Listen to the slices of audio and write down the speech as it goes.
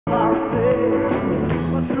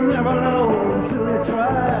But you never know until you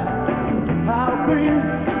try how things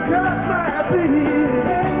just might be.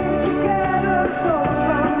 Together so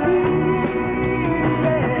strongly,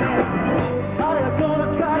 yeah. Are you gonna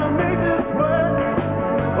try to make this work,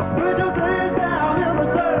 or split your days down in the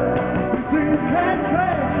dirt? See, things can't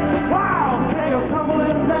change, walls can't go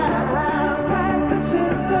tumbling down. Despite the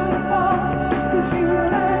system's fault, 'cause you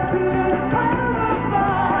let it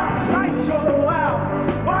fall. Lights go out,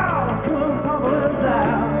 walls come tumbling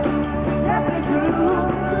down. Yes, they do.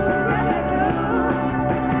 Yes, they do.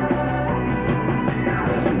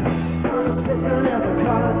 Competition is a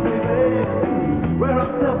color TV. We're on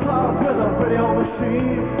step bars with a video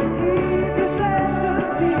machine. Keep your slaves to the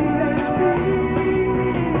PHP.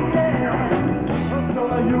 Yeah. Until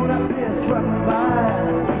the unity is swept by.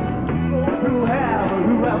 Those who have and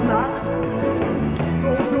who have not.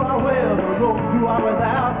 Those who are with and those who are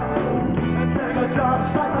without. And take a job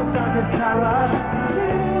like the darkest carrots.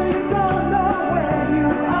 Till you don't know where you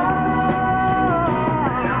are.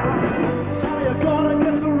 Now you're gonna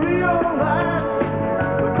get to realize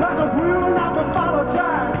the classes will not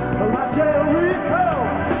apologize. Like Jericho,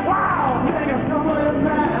 walls can't tumbling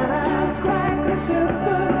down. Crack the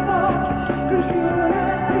system's fault, 'cause you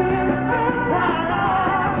let it fall.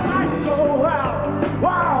 Lights go out,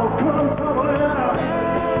 walls come tumbling down.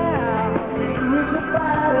 It's a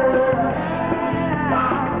battle.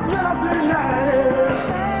 Love's united.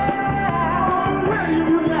 Oh, we're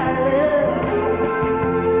united.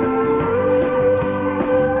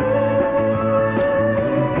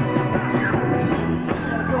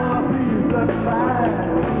 There's gonna be the fight.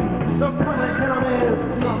 The public enemy is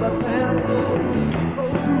number 10.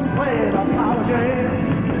 Those who play the power game.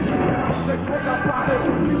 They take the profit,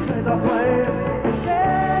 we take the blame.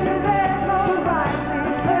 Tell you there's no rising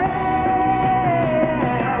flame.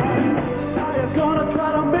 Now you're gonna try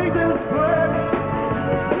to make this work.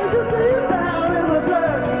 Split your things down in the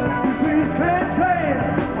dirt. See, things can't change.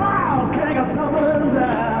 Walls can't go tumbling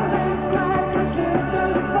down. It's like the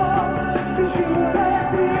system's fault, 'cause you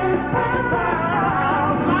let it fall.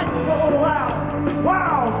 Lights go out,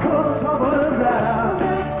 walls come tumbling down.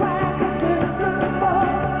 It's like the system's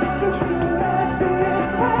fault, 'cause you let it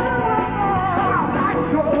fall. Lights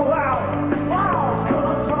go out, walls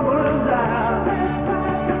come tumbling down. It's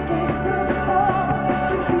like the system's fault,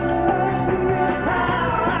 'cause you let it fall.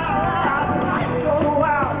 Lights go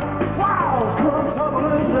out, walls come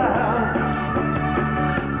tumbling down.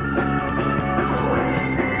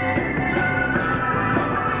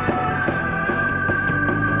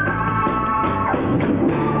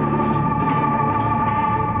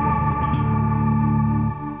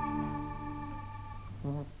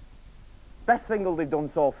 Best single they've done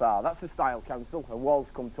so far, that's the Style Council, and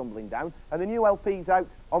Walls Come Tumbling Down, and the new LP's out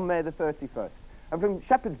on May the 31st. And from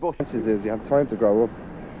Shepherd's Bush Is you have time to grow up.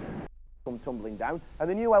 Come Tumbling Down, and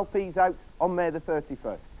the new LP's out on May the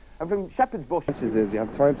 31st. And from Shepherd's Bush Is you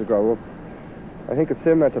have time to grow up. I think it's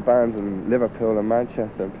similar to bands in Liverpool and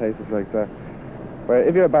Manchester and places like that, where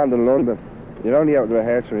if you're a band in London, you're only out in the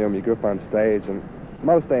rehearsal room, you go up on stage, and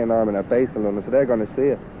most A&R men are based in London, so they're going to see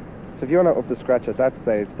it. So if you're not up to scratch at that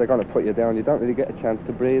stage, they're going to put you down. You don't really get a chance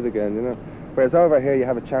to breathe again, you know. Whereas over here, you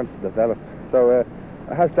have a chance to develop. So it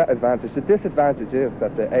has that advantage. The disadvantage is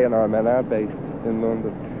that the A&R men are based in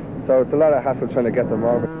London. So it's a lot of hassle trying to get them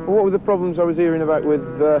over. What were the problems I was hearing about with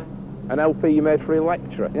an LP you made for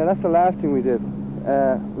Electra? Yeah, that's the last thing we did.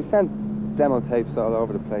 We sent demo tapes all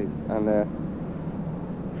over the place, and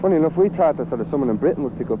funny enough, we thought that sort of someone in Britain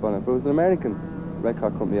would pick up on it, but it was an American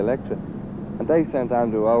record company, Electra, and they sent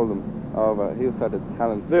Andrew Oldham over. He was sort of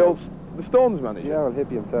talent. The Stones manager? Yeah, well,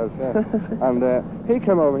 hippie himself, yeah. And he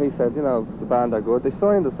came over and he said, you know, the band are good. They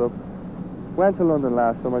signed us up, went to London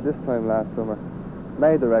last summer, this time last summer,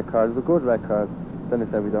 made the record. It was a good record. Then they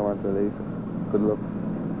said, we don't want to release it. Good luck.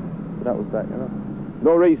 So that was that, you know.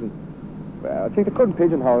 No reason? Well, I think they couldn't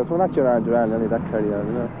pigeonhole us. We're not Duran Duran, only that carry on,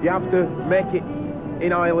 you know. You have to make it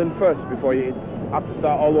in Ireland first before you have to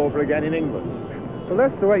start all over again in England? Well,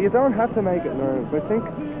 that's the way. You don't have to make it in Ireland. I think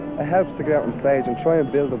it helps to get out on stage and try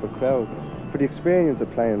and build up a crowd for the experience of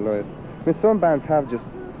playing live. I mean, some bands have just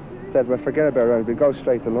said, well, forget about Ireland, we go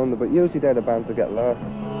straight to London, but usually they're the bands that get lost.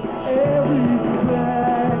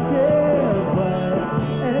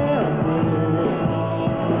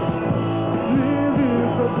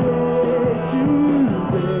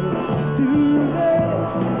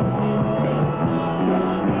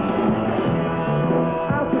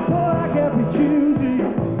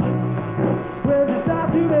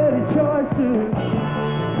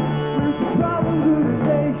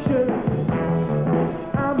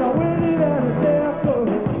 I'm not winning at a death.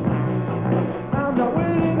 I'm not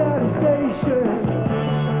winning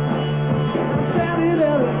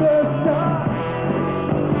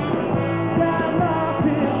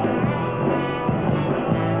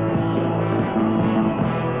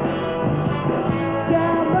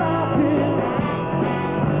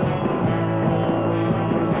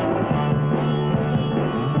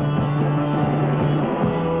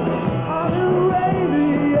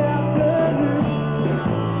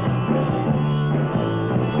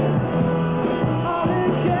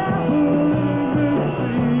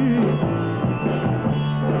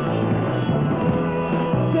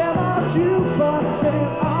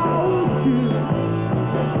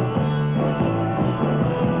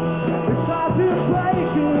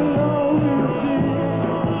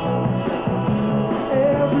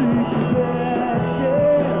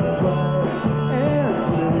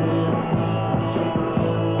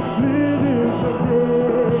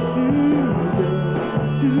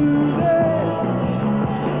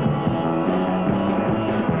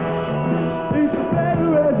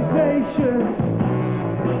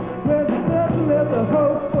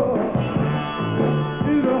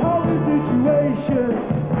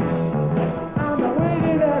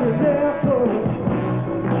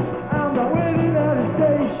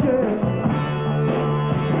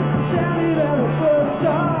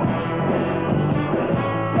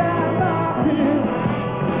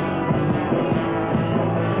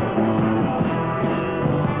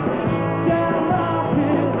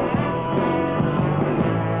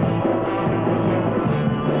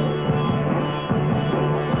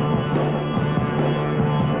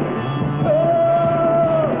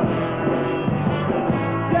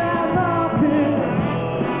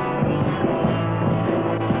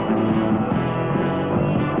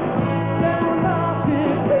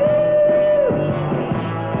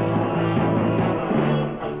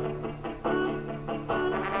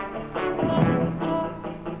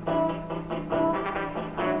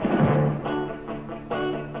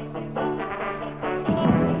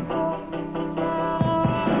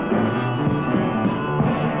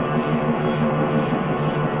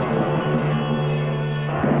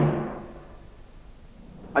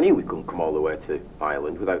I knew we couldn't come all the way to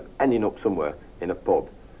Ireland without ending up somewhere in a pub.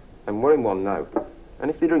 And we're in one now. And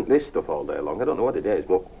if they drink this stuff all day long, I don't know what it is,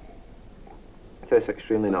 but it tastes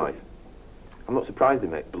extremely nice. I'm not surprised they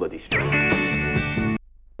make bloody straight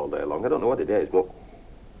all day long. I don't know what it is, but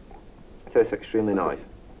it tastes extremely nice.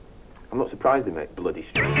 I'm not surprised they make bloody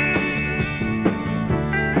straight.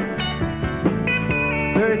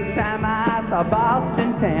 First time I saw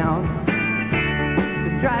Boston town,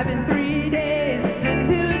 been driving 3 days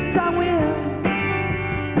into a strong wind,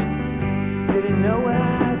 didn't know where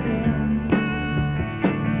I'd been.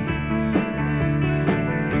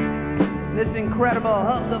 This incredible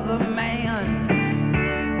hulk of a man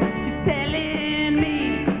keeps telling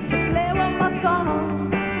me to play one more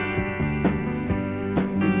song.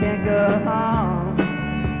 You can't go home.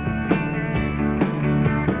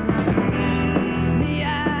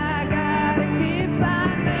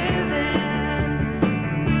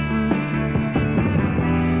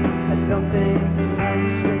 Don't think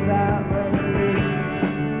much about what it is.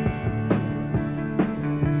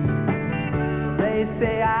 They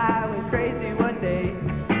say I went crazy one day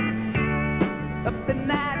up in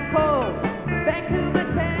that cold Vancouver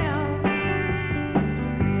town.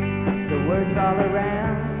 The words all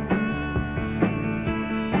around.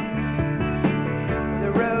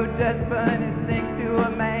 The road does funny things to a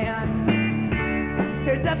man,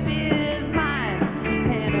 tears up his mind, he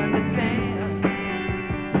can't understand.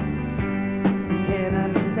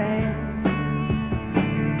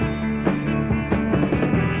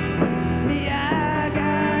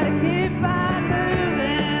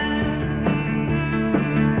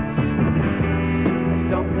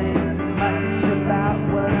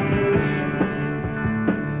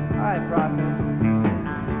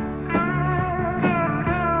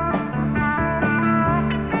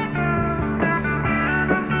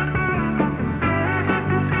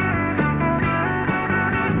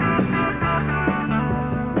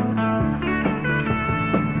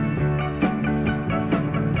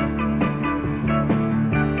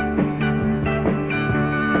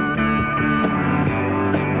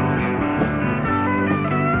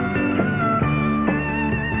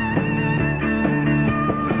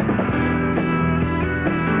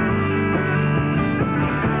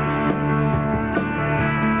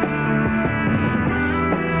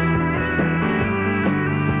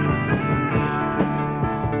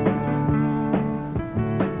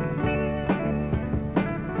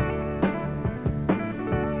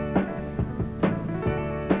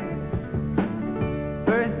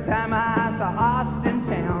 Time I saw Foxton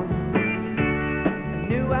town, I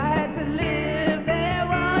knew I had to live there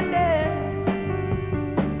one day.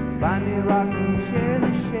 Buy me a rocking chair in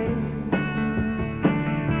the shade.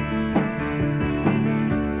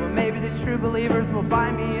 Well, maybe the true believers will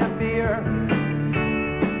buy me a beer.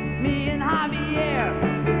 Me and Javier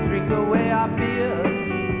will drink away our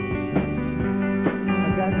fears.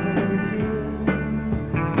 I got so many fears.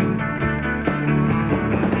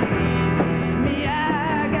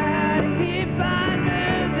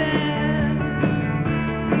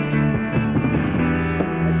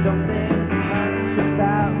 Don't think much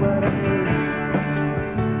about what it is.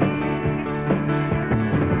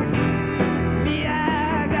 Me, I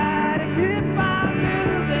gotta keep on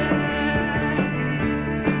moving.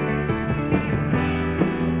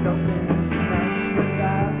 Don't think much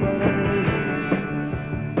about what it is.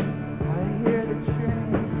 I hear the train.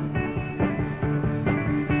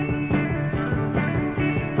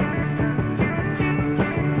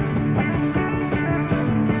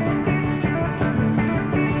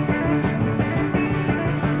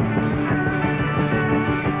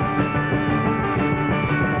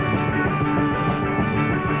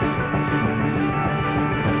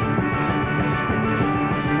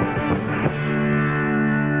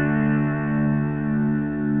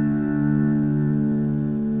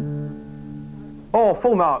 Oh,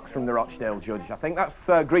 full marks from the Rochdale judge. I think that's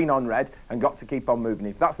green on red and got to keep on moving.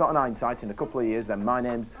 If that's not an hindsight in a couple of years, then my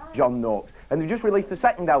name's John Noakes. And they've just released the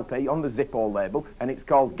second LP on the Zippo label, and it's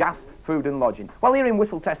called Gas, Food and Lodging. Well, here in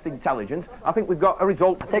Whistle Test Intelligence, I think we've got a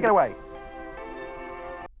result. Take it away.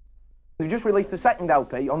 They've just released the second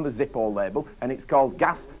LP on the Zippo label, and it's called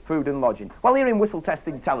Gas, Food and Lodging. Well, here in Whistle Test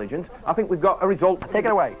Intelligence, I think we've got a result. Take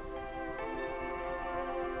it away.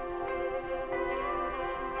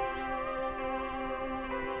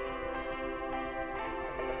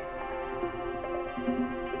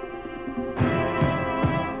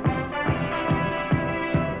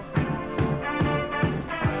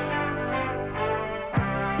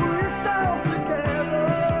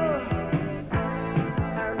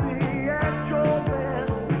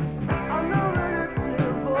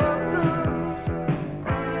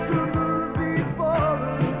 To move before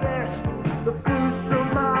the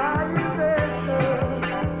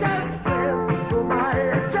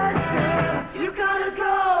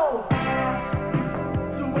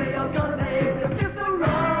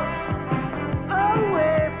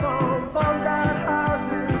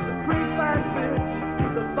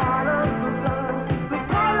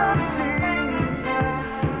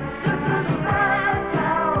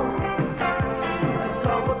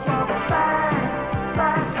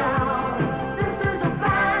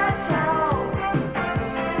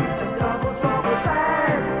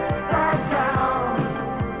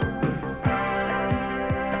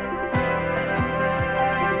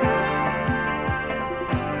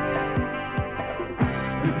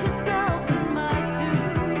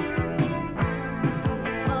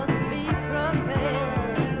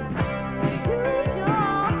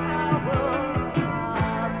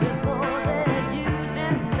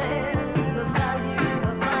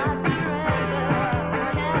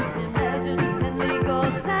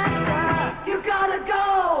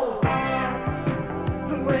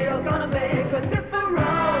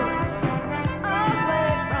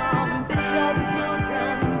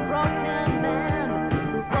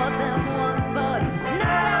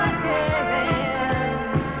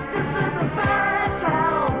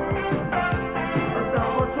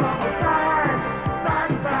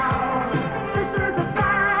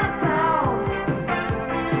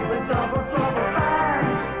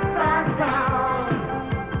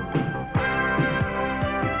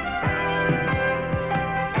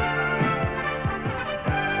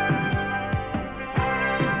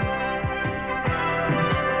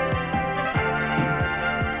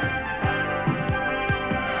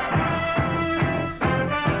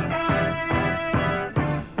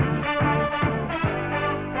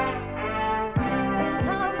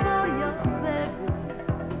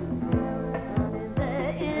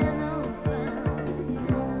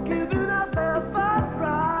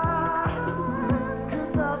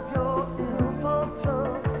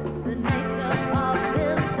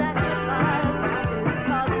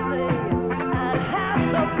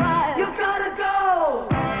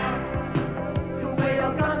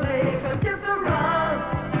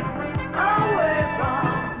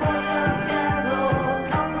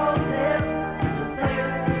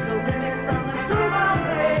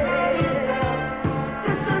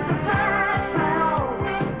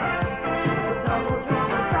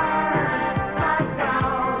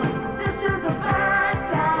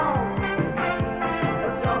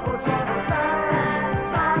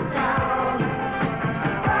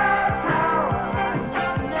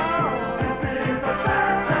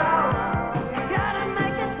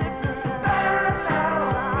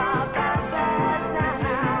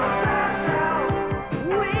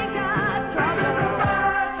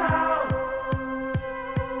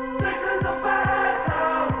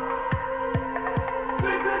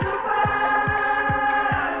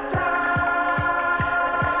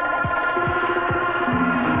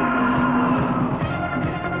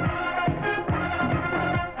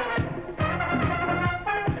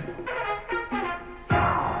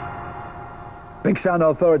Big Sound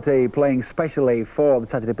Authority playing specially for the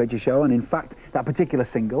Saturday Picture Show, and in fact that particular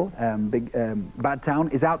single, Bad Town,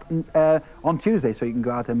 is out on Tuesday, so you can go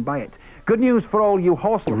out and buy it. Good news for all you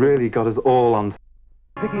horse lovers. Really got us all on.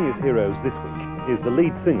 Picking his heroes this week is the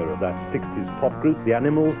lead singer of that 60s pop group, The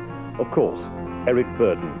Animals, of course, Eric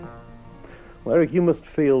Burdon. Well, Eric, you must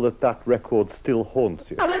feel that that record still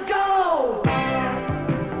haunts you. Let go!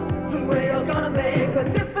 Somewhere you're gonna make a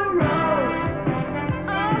difference.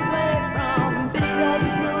 Away from big old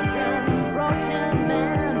children, broken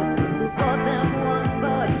men who fought them once,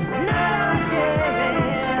 but not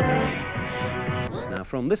again. Now,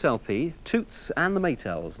 from this LP, Toots and the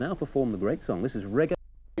Maytals now perform the great song. This is Reggae.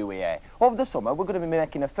 Over the summer, we're going to be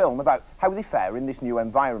making a film about how they fare in this new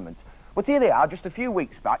environment. But here they are, just a few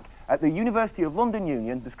weeks back, at the University of London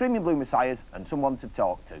Union, the Screaming Blue Messiahs, and someone to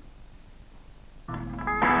talk to.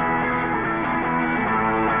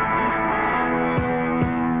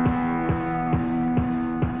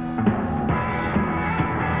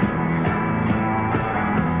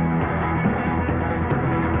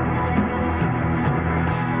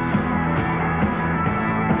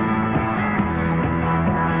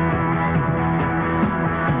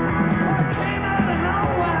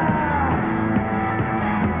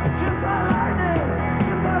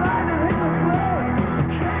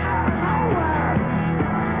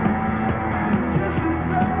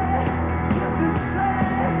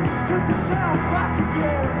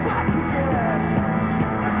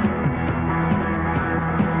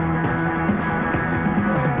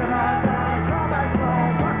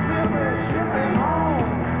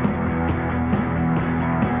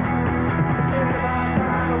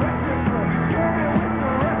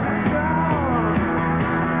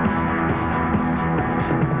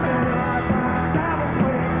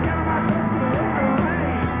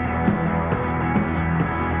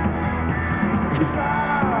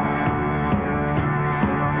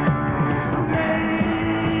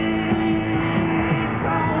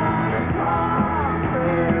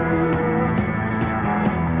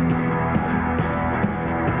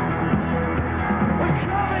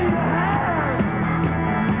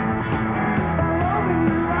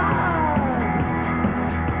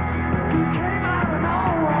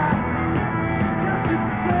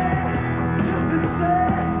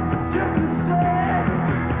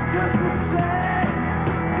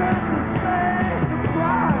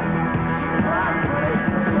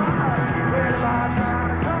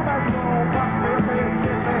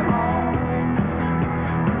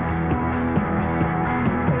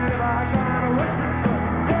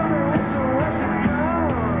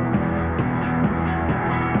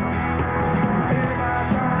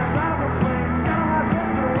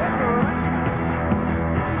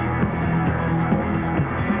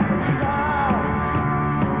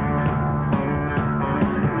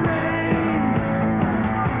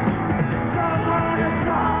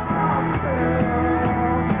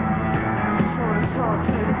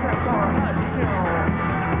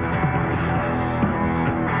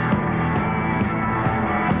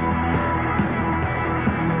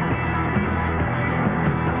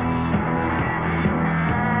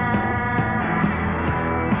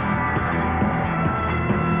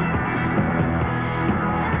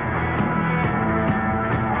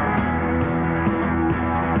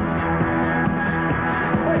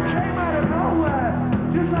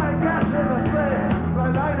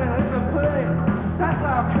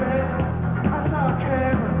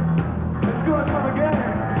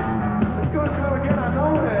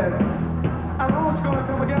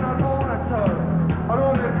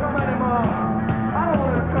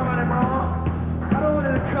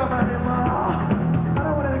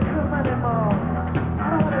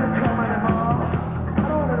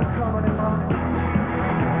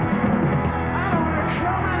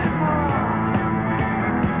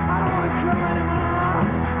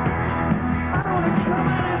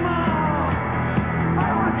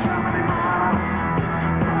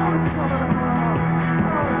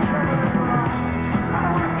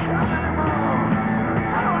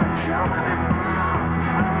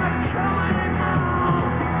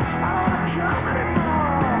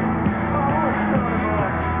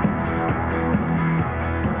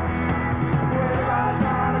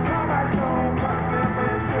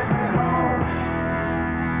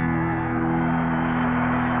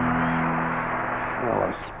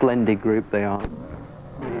 Splendid group they are.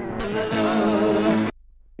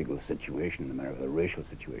 Legal situation in America, the racial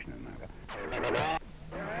situation in America.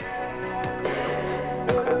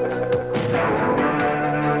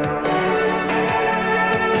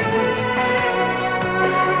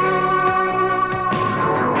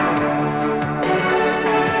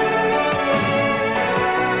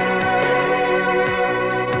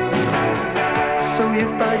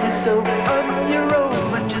 yourself on your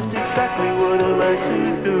own, but just exactly what I like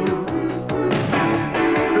to do.